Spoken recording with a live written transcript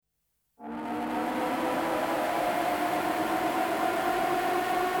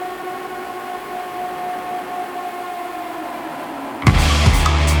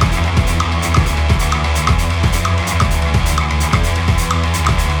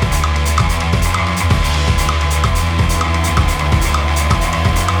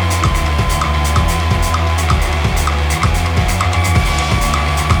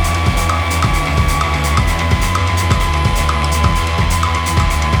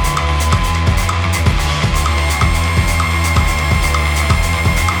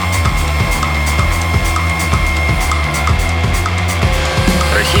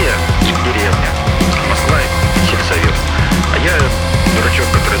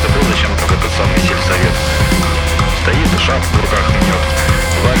шапку в руках мнет,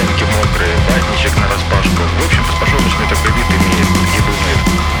 валенки мокрые, ватничек нараспашку. В общем-то, способностями такой вид имеет и думает: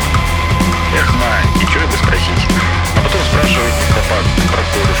 эх, мать, и чё бы спросить? А потом спрашивает невпопад про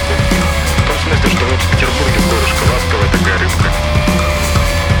корюшку. В том смысле, что вот в Петербурге корюшка ласковая такая рыбка.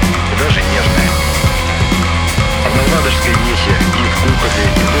 И даже нежная. А в Новоладожской Весе и в Хукоте,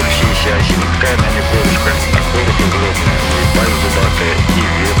 и вдоль всей Сяси никакая она не корюшка, а коруха злобная, и пасть зубатая, и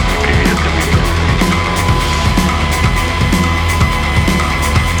век неприветливый.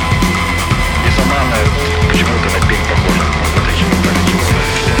 И сама она почему-то на пень похожа. Вот эти вот так чего-то.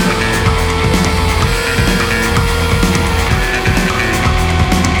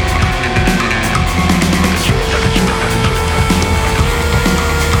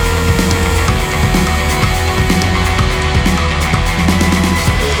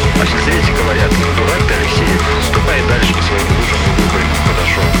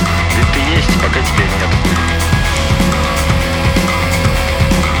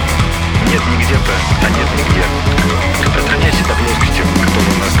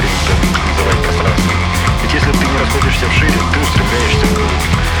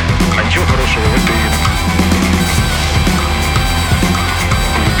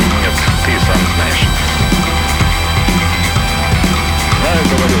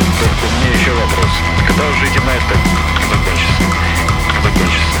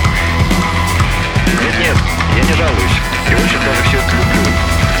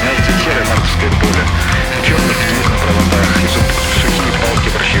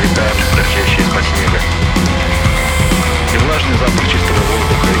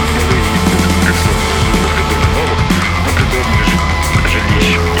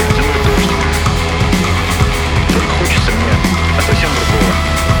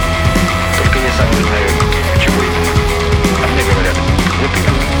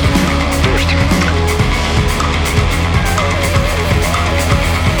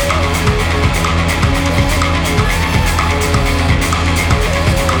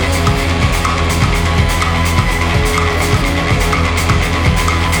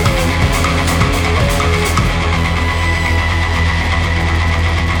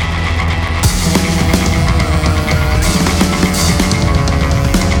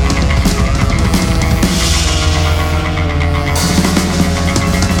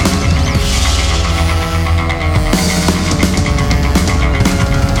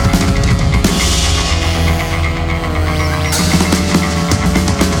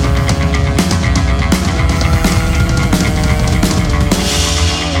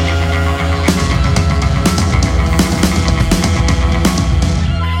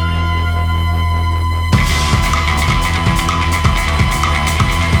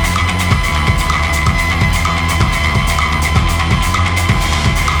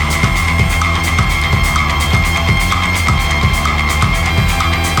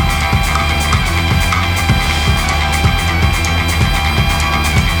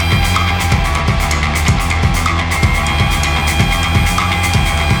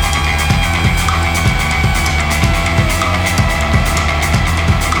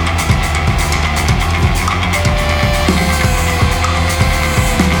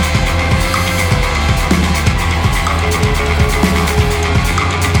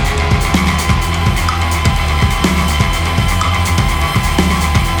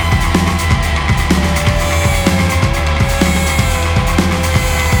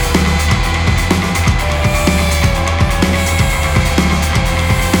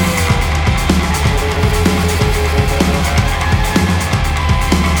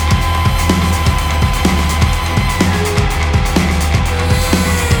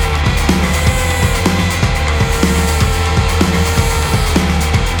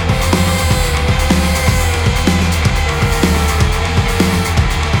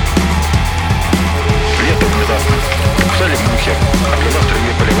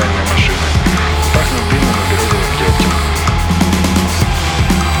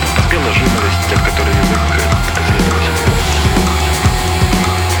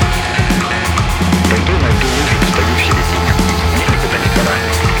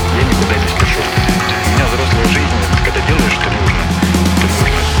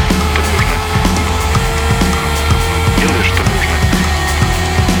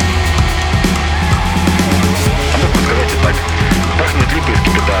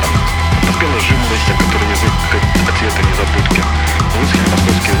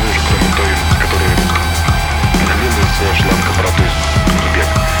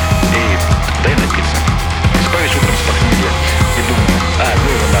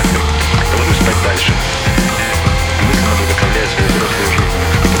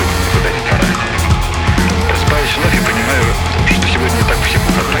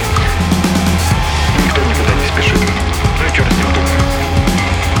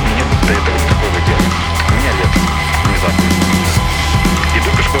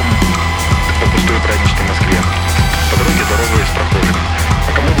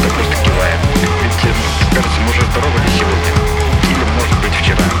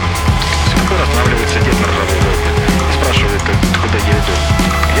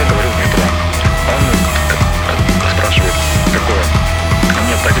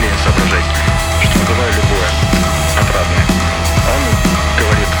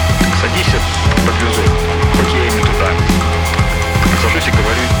 и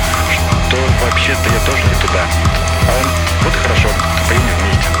говорю, что вообще-то я тоже не туда. А он, вот хорошо, поедем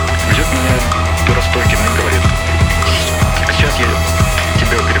вместе. Везет меня до Ростокина и говорит: сейчас я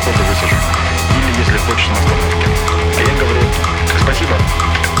тебя у перехода высажу. Или, если хочешь, на остановке. А я говорю: спасибо,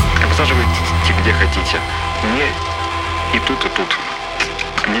 высаживайте где хотите. Мне и тут,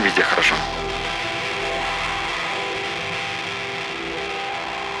 мне везде хорошо.